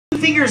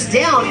fingers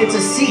down, it's a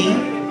C.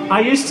 I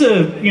used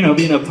to, you know,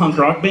 be in a punk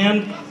rock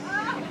band.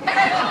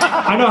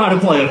 I know how to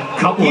play a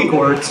couple of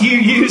chords. You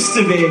used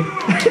to be.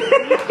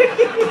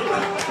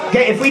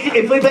 Okay, if we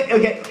play,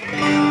 okay.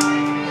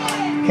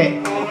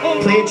 Okay,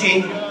 play a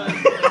G.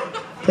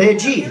 Play a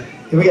G.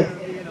 Here we go.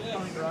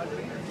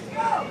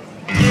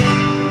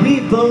 We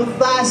both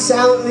lie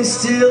silently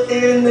still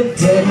in the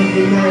dead of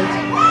the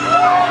night.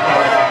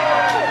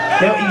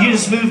 Now you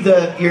just move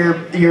your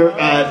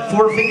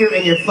forefinger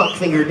and your fuck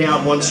finger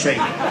down one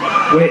straight.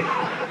 Wait,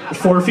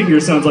 forefinger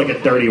sounds like a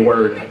dirty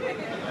word.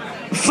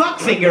 Fuck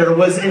finger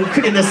was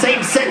in the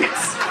same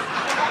sentence.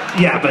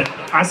 Yeah, but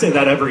I say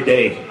that every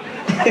day.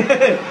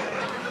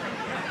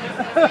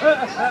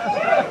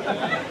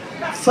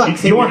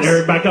 Fuck You want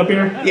Eric back up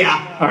here?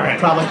 Yeah. All right.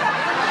 Probably.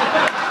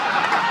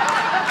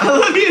 I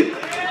love you.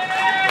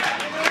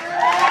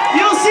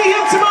 You'll see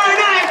him tomorrow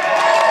night.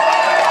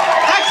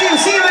 Actually,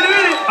 you'll see him in a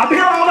minute. I'm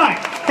here all night.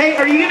 Hey,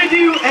 are you gonna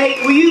do?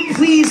 Hey, will you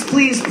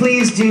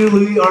please do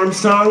Louis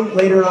Armstrong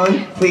later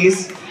on,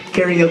 please?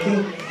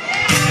 Karaoke.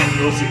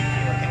 We'll see.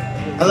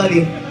 I love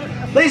you,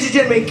 ladies and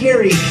gentlemen.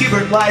 Gary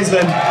Hubert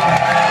Wiseman.